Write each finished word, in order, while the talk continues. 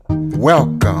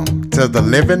Welcome to the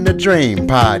Living the Dream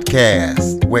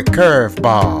podcast with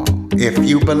Curveball. If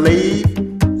you believe,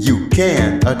 you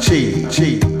can achieve.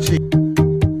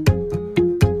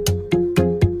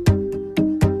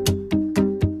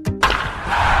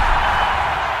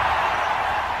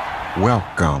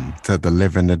 Welcome to the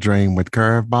Living the Dream with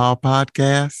Curveball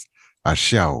podcast, a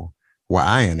show where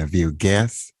I interview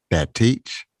guests that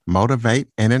teach, motivate,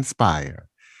 and inspire.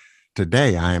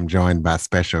 Today, I am joined by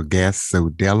special guest Sue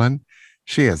Dillon.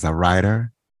 She is a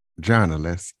writer,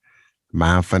 journalist,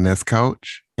 mindfulness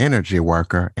coach, energy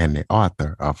worker, and the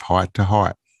author of Heart to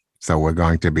Heart. So we're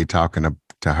going to be talking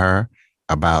to her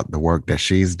about the work that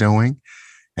she's doing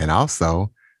and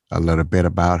also a little bit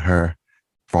about her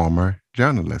former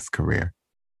journalist career.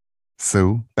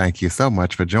 Sue, thank you so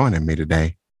much for joining me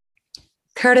today.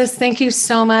 Curtis, thank you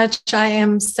so much. I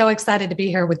am so excited to be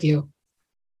here with you.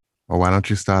 Well, why don't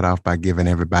you start off by giving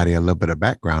everybody a little bit of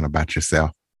background about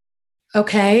yourself?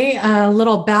 Okay, a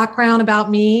little background about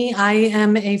me. I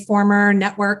am a former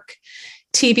network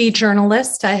TV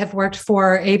journalist. I have worked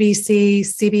for ABC,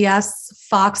 CBS,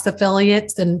 Fox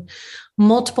affiliates in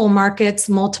multiple markets,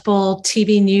 multiple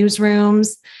TV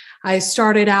newsrooms. I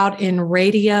started out in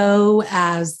radio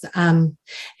as an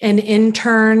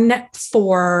intern at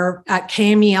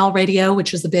KMEL Radio,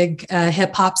 which is a big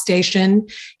hip hop station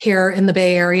here in the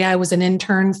Bay Area. I was an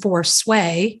intern for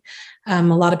Sway. A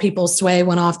lot of people, Sway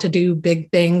went off to do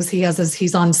big things.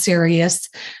 He's on Sirius.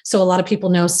 So a lot of people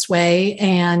know Sway.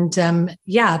 And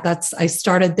I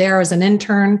started there as an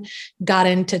intern, got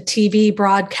into TV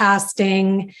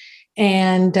broadcasting,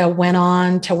 and went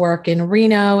on to work in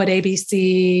Reno at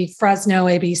ABC, Fresno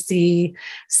ABC,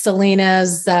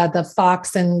 Salinas, the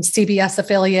Fox and CBS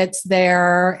affiliates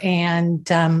there, and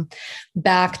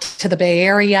back to the Bay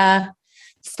Area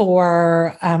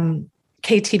for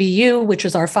KTVU, which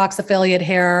is our Fox affiliate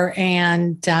here,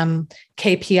 and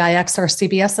KPIX, our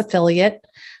CBS affiliate.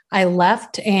 I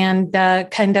left and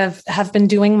kind of have been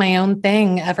doing my own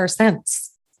thing ever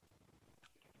since.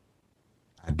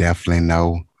 I definitely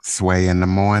know Sway in the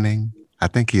morning. I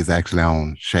think he's actually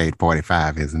on Shade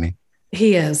 45, isn't he?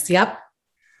 He is, yep.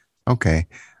 Okay.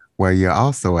 Well, you're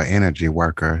also an energy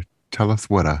worker. Tell us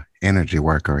what an energy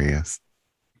worker is.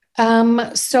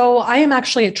 So I am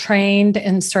actually a trained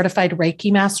and certified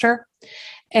Reiki master.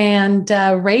 And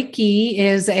Reiki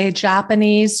is a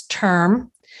Japanese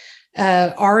term,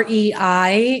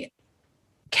 Reiki.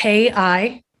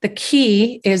 The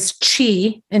ki is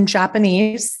chi in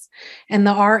Japanese. And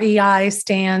the REI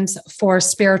stands for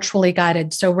spiritually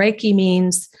guided. So Reiki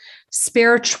means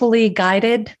spiritually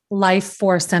guided life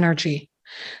force energy.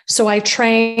 So I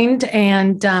trained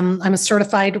and I'm a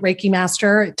certified Reiki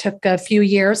master. It took a few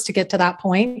years to get to that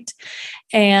point.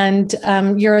 And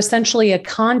you're essentially a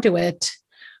conduit,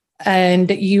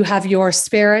 and you have your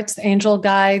spirits, angel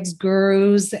guides,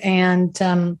 gurus, and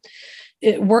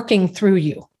working through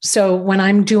you. So when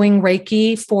I'm doing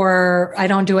Reiki I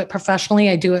don't do it professionally.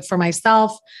 I do it for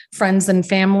myself, friends and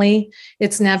family.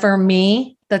 It's never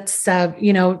me that's,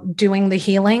 doing the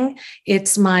healing.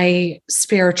 It's my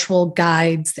spiritual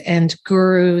guides and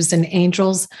gurus and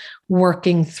angels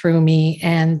working through me.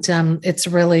 And it's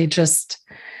really just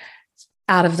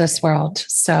out of this world.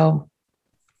 So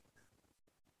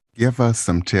give us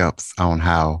some tips on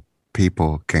how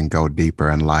people can go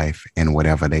deeper in life in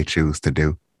whatever they choose to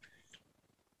do.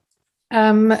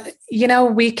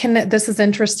 This is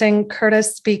interesting,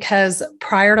 Curtis, because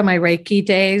prior to my Reiki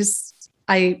days,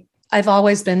 I've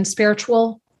always been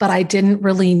spiritual, but I didn't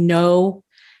really know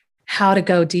how to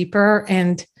go deeper.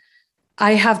 And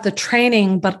I have the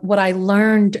training, but what I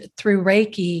learned through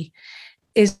Reiki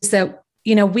is that,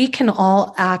 we can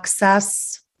all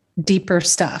access deeper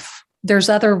stuff. There's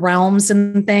other realms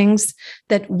and things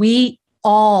that we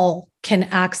all can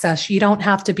access. You don't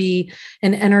have to be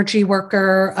an energy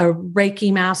worker, a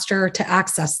Reiki master to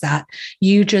access that.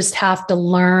 You just have to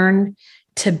learn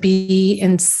to be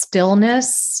in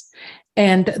stillness.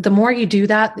 And the more you do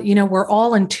that, we're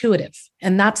all intuitive,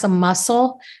 and that's a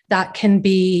muscle that can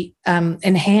be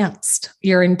enhanced.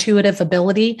 Your intuitive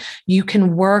ability, you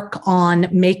can work on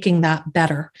making that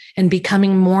better and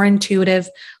becoming more intuitive,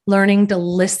 learning to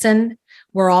listen.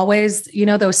 We're always,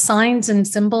 those signs and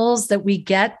symbols that we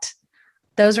get,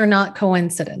 those are not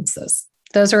coincidences.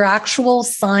 Those are actual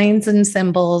signs and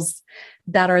symbols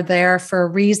that are there for a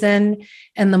reason.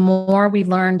 And the more we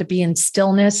learn to be in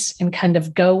stillness and kind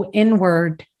of go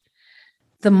inward,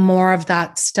 the more of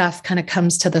that stuff kind of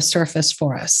comes to the surface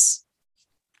for us.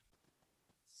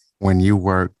 When you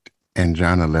worked in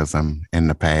journalism in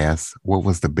the past, what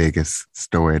was the biggest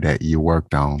story that you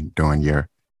worked on during your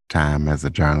time as a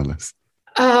journalist?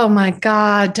 Oh my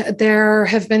God, there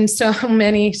have been so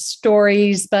many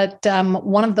stories, but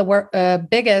one of the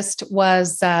biggest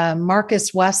was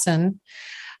Marcus Wesson.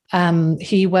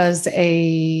 He was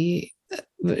ended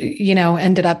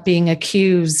up being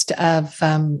accused of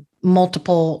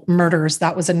multiple murders.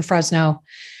 That was in Fresno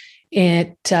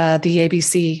at the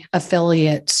ABC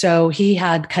affiliate. So he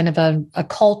had kind of a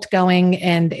cult going,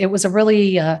 and it was a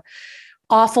really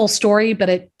awful story, but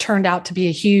it turned out to be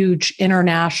a huge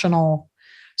international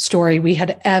story. We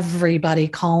had everybody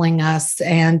calling us,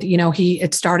 and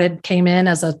came in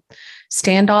as a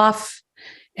standoff,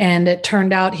 and it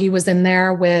turned out he was in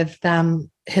there with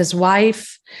his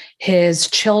wife, his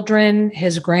children,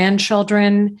 his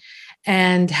grandchildren,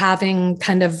 and having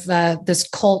kind of this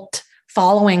cult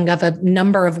following of a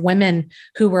number of women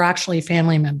who were actually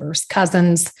family members,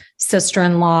 cousins,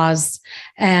 sister-in-laws.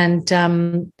 And,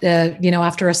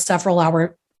 after a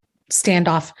several-hour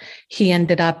standoff, he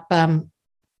ended up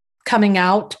coming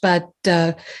out, but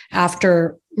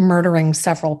after murdering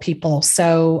several people.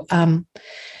 So, and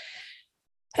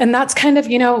that's kind of,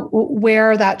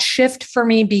 where that shift for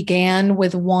me began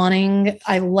with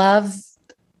I love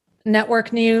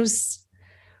network news,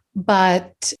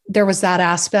 but there was that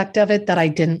aspect of it that I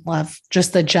didn't love,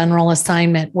 just the general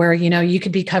assignment where, you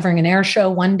could be covering an air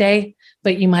show one day,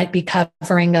 but you might be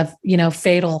covering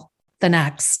fatal the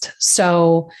next.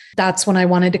 So that's when I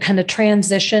wanted to kind of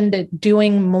transition to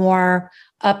doing more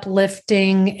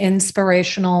uplifting,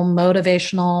 inspirational,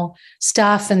 motivational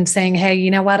stuff and saying, hey,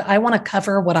 you know what? I want to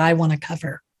cover what I want to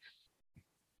cover.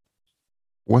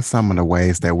 What's some of the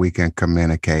ways that we can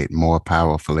communicate more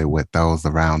powerfully with those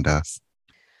around us?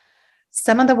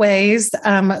 Some of the ways,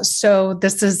 so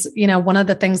this is, one of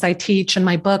the things I teach in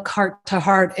my book, Heart to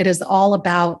Heart. It is all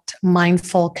about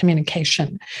mindful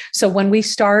communication. So when we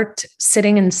start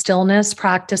sitting in stillness,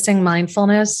 practicing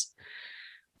mindfulness,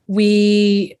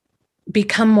 we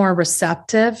become more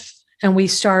receptive and we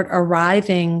start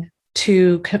arriving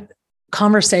to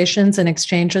conversations and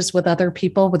exchanges with other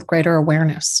people with greater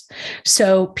awareness.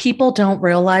 So people don't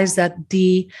realize that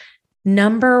the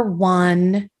number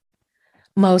one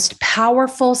most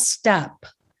powerful step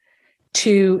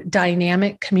to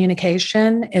dynamic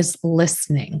communication is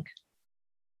listening.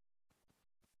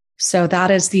 So that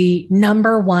is the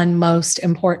number one most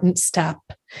important step.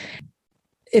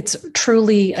 It's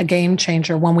truly a game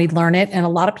changer when we learn it. And a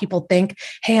lot of people think,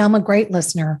 hey, I'm a great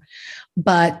listener,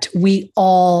 but we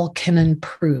all can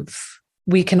improve.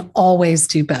 We can always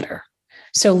do better.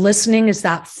 So listening is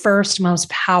that first most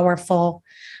powerful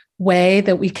way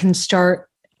that we can start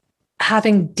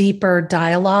having deeper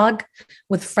dialogue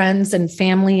with friends and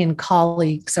family and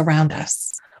colleagues around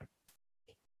us.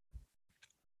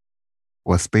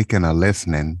 Well, speaking of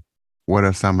listening, what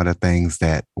are some of the things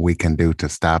that we can do to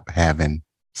stop having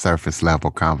surface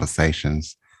level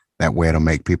conversations that way to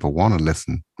make people want to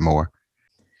listen more?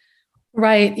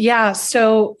 Right. Yeah.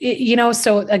 So,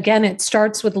 so again, it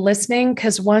starts with listening,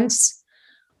 because once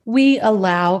we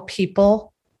allow people,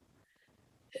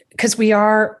 because we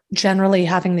are generally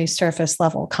having these surface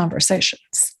level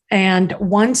conversations. And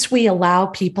once we allow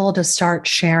people to start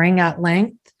sharing at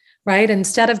length, right?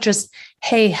 Instead of just,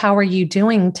 hey, how are you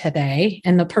doing today?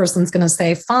 And the person's going to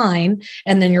say, fine.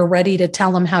 And then you're ready to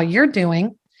tell them how you're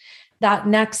doing. That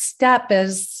next step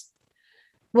is,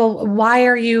 well,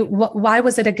 why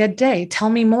was it a good day? Tell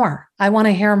me more. I want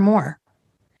to hear more.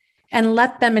 And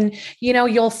let them, and,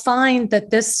 you'll find that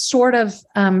this sort of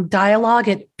dialogue,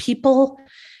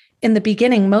 in the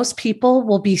beginning, most people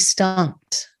will be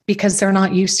stumped because they're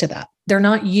not used to that. They're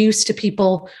not used to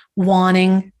people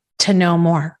wanting to know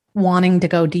more, wanting to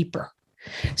go deeper.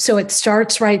 So it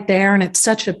starts right there. And it's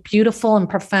such a beautiful and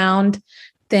profound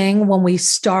thing when we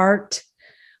start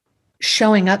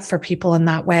showing up for people in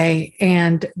that way.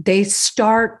 And they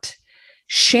start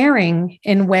sharing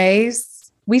in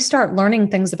ways, we start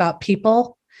learning things about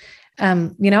people.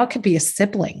 It could be a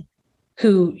sibling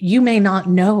who you may not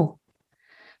know.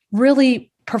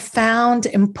 Really profound,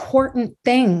 important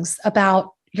things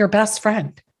about your best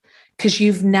friend because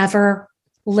you've never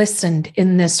listened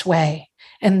in this way.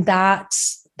 And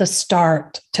that's the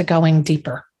start to going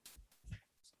deeper.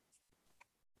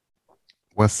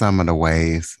 What's some of the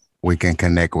ways we can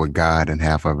connect with God and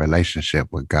have a relationship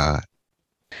with God?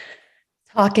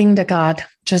 Talking to God,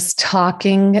 just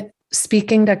talking,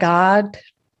 speaking to God,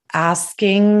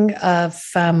 asking of,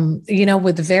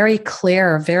 with very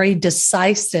clear, very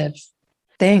decisive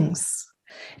things.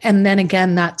 And then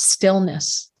again, that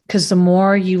stillness, because the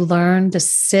more you learn to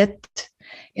sit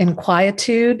in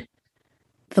quietude,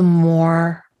 the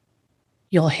more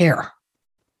you'll hear.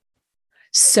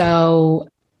 So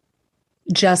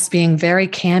just being very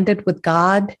candid with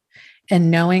God and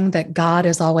knowing that God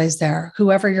is always there.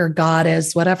 Whoever your God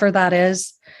is, whatever that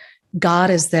is,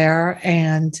 God is there,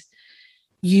 and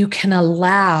you can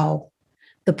allow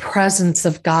the presence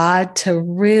of God to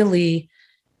really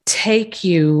take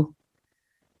you.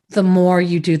 The more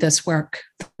you do this work,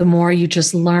 the more you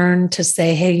just learn to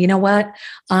say, hey, you know what?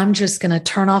 I'm just going to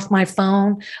turn off my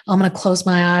phone. I'm going to close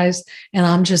my eyes, and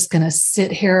I'm just going to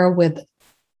sit here with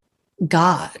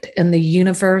God and the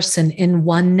universe and in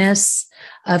oneness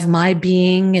of my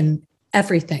being and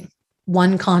everything,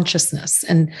 one consciousness,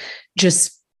 and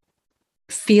just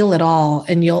feel it all.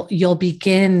 And you'll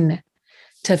begin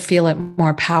to feel it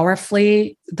more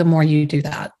powerfully the more you do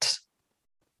that.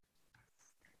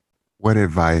 What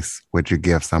advice would you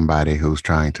give somebody who's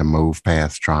trying to move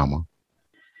past trauma?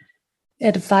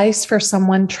 Advice for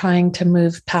someone trying to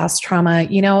move past trauma.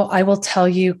 I will tell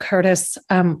you, Curtis,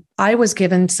 I was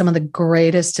given some of the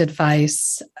greatest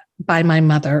advice by my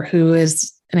mother, who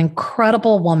is an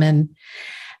incredible woman.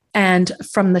 And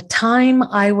from the time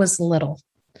I was little,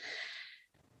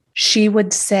 she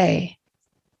would say,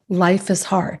 life is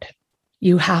hard.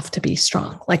 You have to be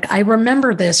strong. Like, I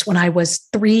remember this when I was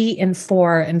 3 and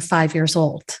 4 and 5 years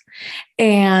old.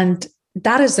 And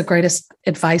that is the greatest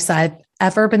advice I've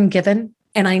ever been given.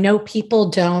 And I know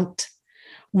people don't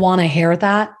want to hear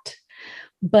that,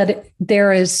 but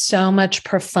there is so much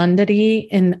profundity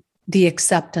in the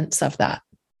acceptance of that.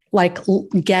 Like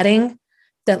getting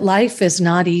that life is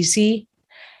not easy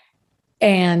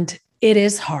and it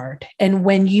is hard. And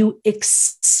when you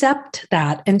accept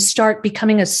that and start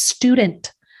becoming a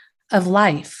student of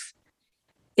life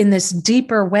in this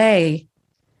deeper way,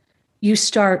 you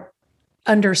start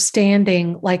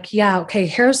understanding like, yeah, okay,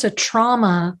 here's a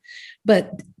trauma,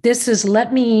 but this is,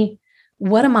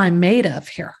 what am I made of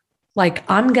here? Like,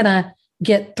 I'm going to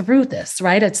get through this,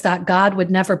 right? It's that God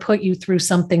would never put you through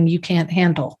something you can't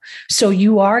handle. So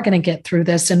you are going to get through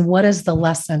this. And what is the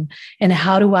lesson? And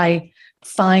how do I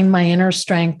find my inner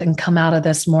strength and come out of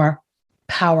this more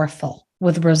powerful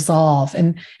with resolve?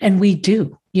 And we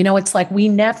do, it's like we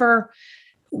never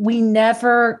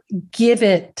give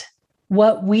it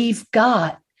what we've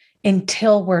got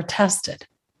until we're tested,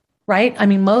 right? I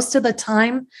mean, most of the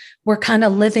time we're kind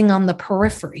of living on the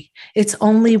periphery. It's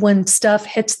only when stuff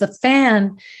hits the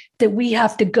fan that we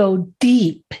have to go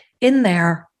deep in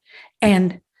there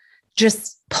and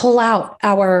just pull out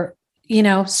our,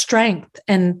 strength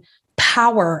and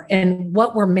power and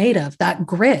what we're made of, that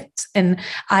grit. And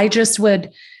I just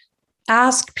would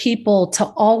ask people to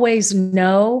always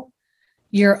know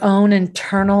your own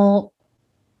internal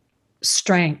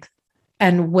strength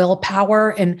and willpower,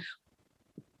 and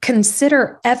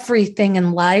consider everything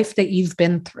in life that you've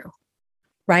been through,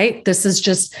 right? This is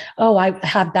just, I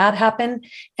had that happen,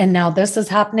 and now this is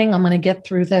happening. I'm going to get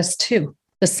through this too,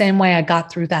 the same way I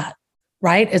got through that,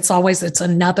 right? It's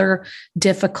another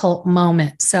difficult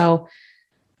moment. So,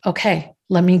 okay,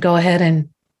 let me go ahead and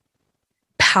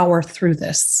power through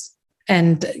this.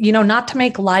 And, not to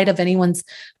make light of anyone's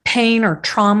pain or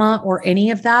trauma or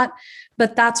any of that,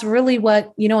 but that's really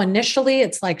what, initially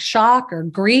it's like shock or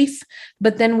grief,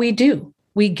 but then we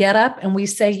get up and we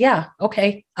say, yeah,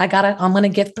 okay, I'm going to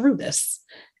get through this.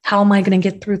 How am I going to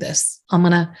get through this?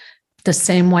 The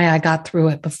same way I got through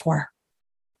it before.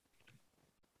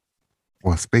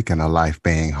 Well, speaking of life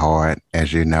being hard,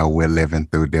 as you know, we're living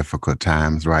through difficult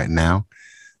times right now.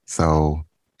 So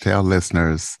tell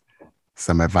listeners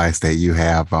some advice that you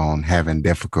have on having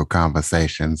difficult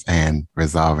conversations and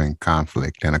resolving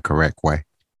conflict in a correct way.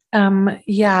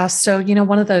 Yeah. So,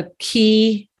 one of the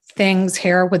key things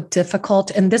here with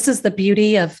difficult, and this is the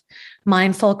beauty of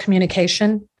mindful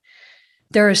communication,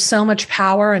 there is so much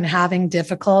power in having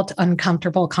difficult,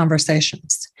 uncomfortable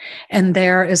conversations. And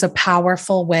there is a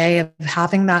powerful way of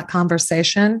having that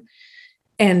conversation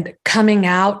and coming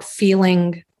out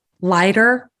feeling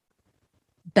lighter,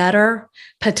 better,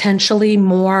 potentially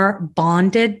more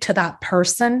bonded to that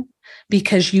person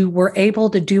because you were able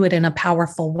to do it in a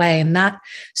powerful way. And that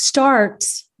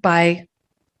starts by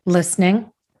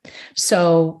listening.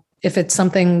 So if it's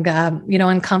something,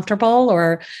 uncomfortable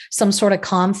or some sort of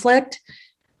conflict,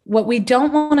 what we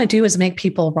don't want to do is make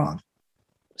people wrong.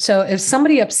 So if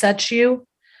somebody upsets you,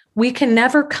 we can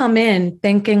never come in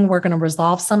thinking we're going to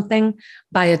resolve something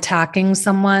by attacking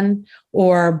someone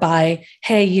or by,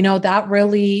 hey, that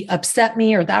really upset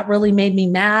me, or that really made me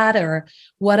mad, or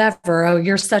whatever. Oh,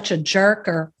 you're such a jerk,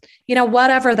 or,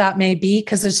 whatever that may be.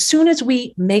 Because as soon as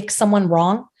we make someone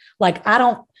wrong, like, I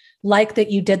don't like that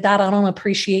you did that. I don't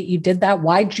appreciate you did that.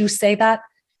 Why'd you say that?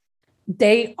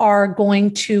 They are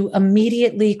going to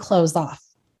immediately close off.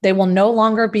 They will no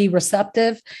longer be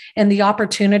receptive, and the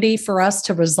opportunity for us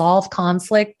to resolve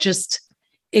conflict just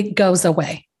it goes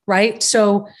away, right?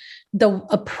 So the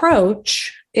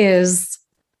approach is,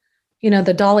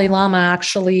 the Dalai Lama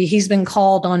actually, he's been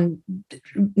called on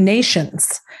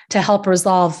nations to help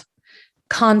resolve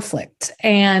conflict.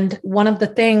 And one of the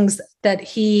things that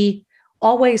he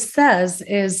always says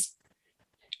is,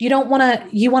 you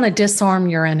want to disarm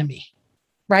your enemy,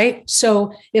 right?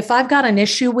 So if I've got an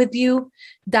issue with you,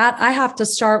 that I have to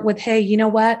start with, hey, you know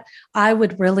what? I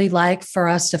would really like for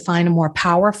us to find a more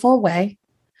powerful way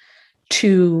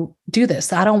to do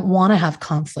this. I don't want to have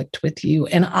conflict with you.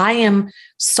 And I am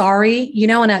sorry,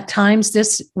 and at times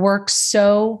this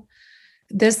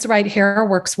right here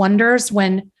works wonders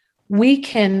when we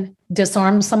can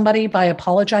disarm somebody by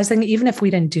apologizing, even if we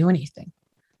didn't do anything.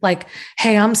 Like,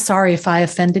 hey, I'm sorry if I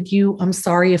offended you. I'm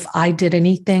sorry if I did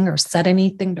anything or said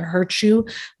anything to hurt you,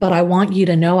 but I want you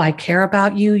to know I care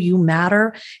about you. You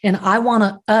matter. And I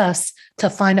want us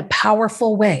to find a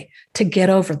powerful way to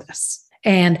get over this.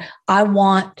 And I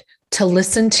want to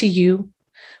listen to you.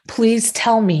 Please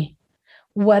tell me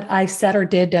what I said or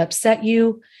did to upset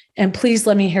you. And please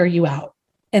let me hear you out.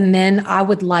 And then I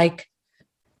would like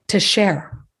to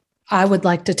share. I would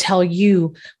like to tell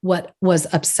you what was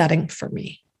upsetting for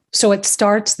me. So it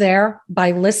starts there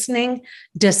by listening,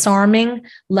 disarming,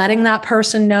 letting that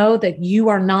person know that you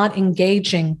are not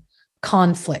engaging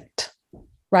conflict,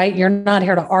 right? You're not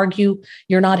here to argue.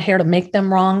 You're not here to make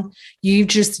them wrong.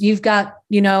 You've got,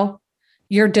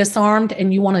 you're disarmed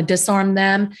and you want to disarm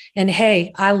them. And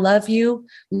hey, I love you.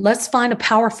 Let's find a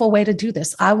powerful way to do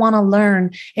this. I want to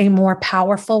learn a more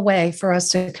powerful way for us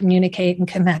to communicate and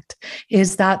connect.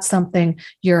 Is that something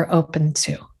you're open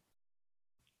to?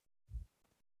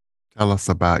 Tell us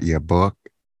about your book,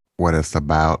 what it's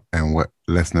about, and what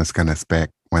listeners can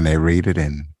expect when they read it,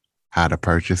 and how to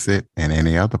purchase it, and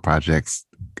any other projects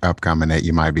upcoming that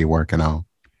you might be working on.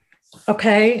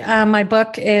 Okay. My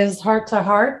book is Heart to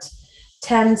Heart,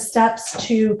 10 Steps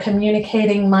to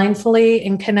Communicating Mindfully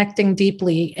and Connecting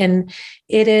Deeply. And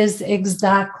it is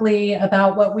exactly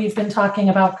about what we've been talking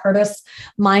about, Curtis,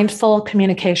 mindful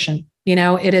communication.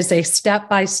 It is a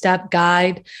step-by-step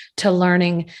guide to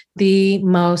learning the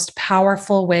most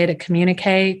powerful way to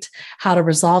communicate, how to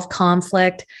resolve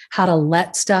conflict, how to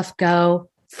let stuff go,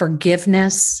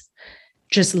 forgiveness,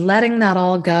 just letting that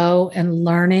all go and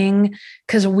learning,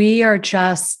 because we are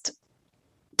just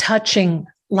touching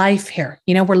life here.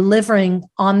 We're living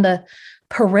on the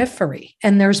periphery,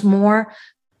 and there's more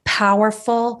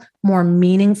powerful, more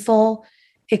meaningful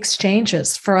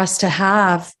exchanges for us to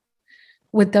have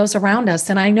with those around us.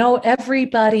 And I know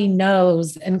everybody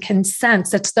knows and can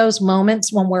sense it's those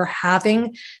moments when we're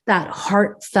having that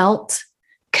heartfelt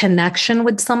connection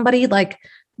with somebody. Like,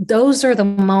 those are the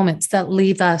moments that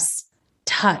leave us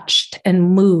touched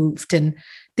and moved, and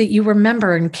that you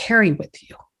remember and carry with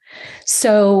you.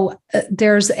 So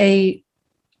there's a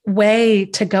way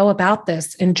to go about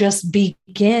this and just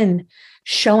begin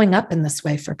showing up in this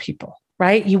way for people,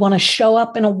 right? You want to show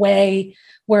up in a way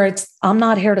where I'm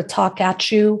not here to talk at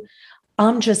you.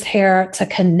 I'm just here to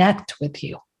connect with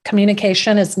you.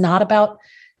 Communication is not about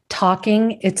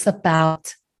talking. It's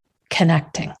about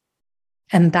connecting.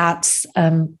 And that's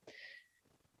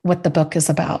what the book is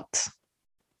about.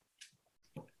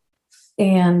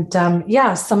 And so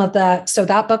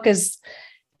that book is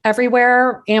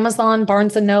everywhere, Amazon,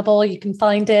 Barnes and Noble, you can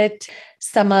find it.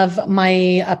 Some of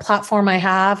my platform I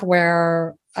have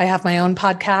where I have my own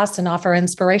podcast and offer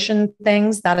inspiration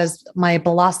things. That is my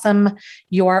Blossom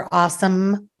Your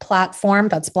Awesome platform.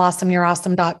 That's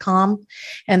blossomyourawesome.com.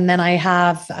 And then I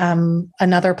have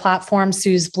another platform,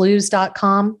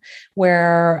 SuzBlues.com,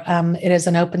 where it is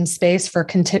an open space for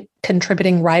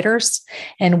contributing writers.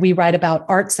 And we write about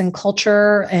arts and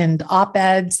culture and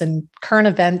op-eds and current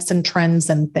events and trends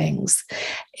and things.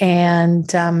 And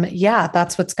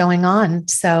that's what's going on.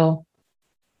 So,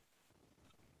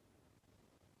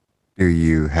 do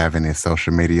you have any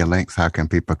social media links? How can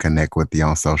people connect with you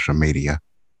on social media?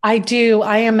 I do.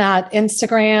 I am at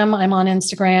Instagram. I'm on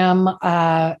Instagram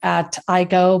at I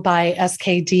Go by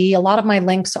SKD. A lot of my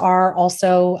links are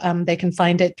also, they can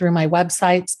find it through my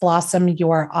websites,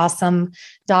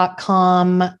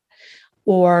 blossomyourawesome.com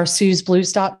or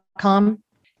SuzBlues.com.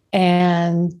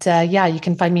 And you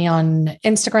can find me on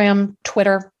Instagram,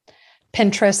 Twitter,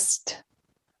 Pinterest.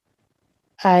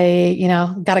 I,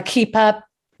 got to keep up,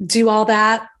 do all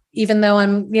that, even though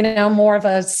I'm, more of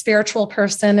a spiritual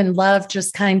person and love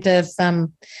just kind of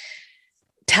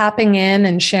tapping in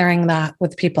and sharing that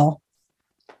with people.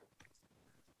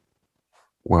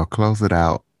 Well, close it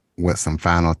out with some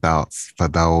final thoughts for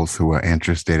those who are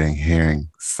interested in hearing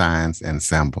signs and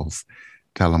symbols.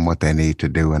 Tell them what they need to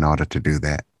do in order to do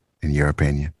that, in your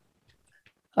opinion.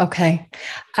 Okay.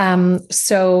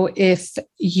 So if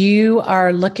you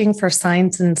are looking for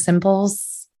signs and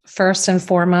symbols, first and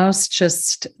foremost,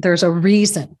 just there's a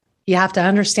reason. You have to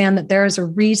understand that there is a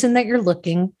reason that you're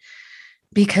looking,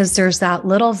 because there's that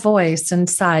little voice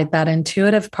inside, that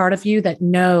intuitive part of you that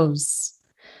knows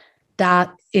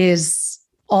that is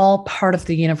all part of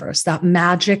the universe. That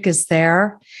magic is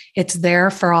there. It's there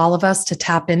for all of us to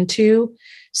tap into.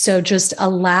 So just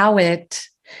allow it.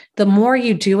 The more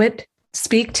you do it,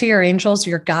 speak to your angels,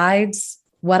 your guides,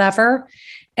 whatever.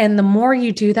 And the more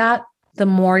you do that, the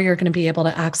more you're going to be able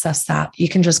to access that. You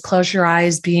can just close your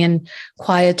eyes, be in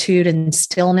quietude and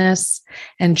stillness,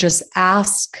 and just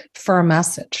ask for a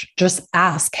message. Just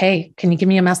ask, hey, can you give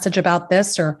me a message about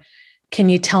this? Or can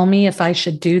you tell me if I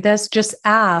should do this? Just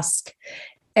ask.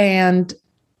 And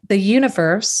the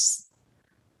universe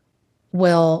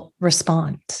will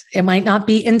respond. It might not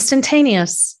be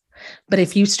instantaneous, but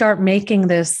if you start making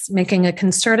a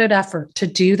concerted effort to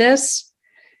do this,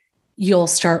 you'll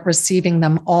start receiving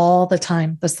them all the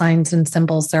time. The signs and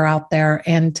symbols, they're out there.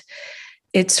 And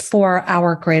it's for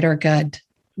our greater good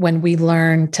when we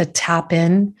learn to tap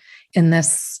in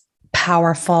this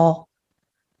powerful,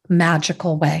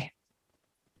 magical way.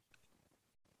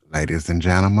 Ladies and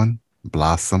gentlemen,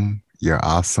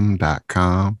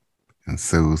 blossomyourawesome.com and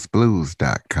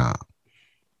Sue'sBlues.com.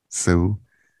 Sue,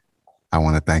 I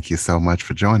want to thank you so much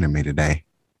for joining me today.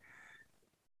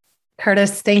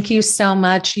 Curtis, thank you so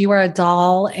much. You are a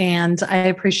doll, and I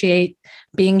appreciate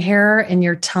being here and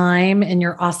your time and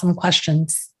your awesome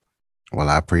questions. Well,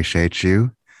 I appreciate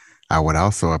you. I would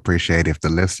also appreciate if the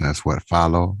listeners would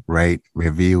follow, rate,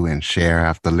 review, and share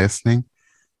after listening.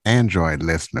 Android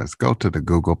listeners, go to the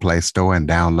Google Play Store and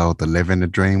download the Living the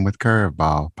Dream with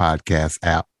Curveball podcast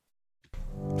app.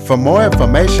 For more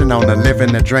information on the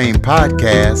Living the Dream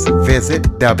podcast, visit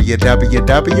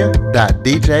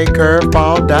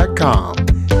www.djcurveball.com.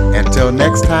 Until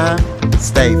next time,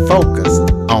 stay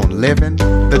focused on living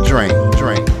the dream.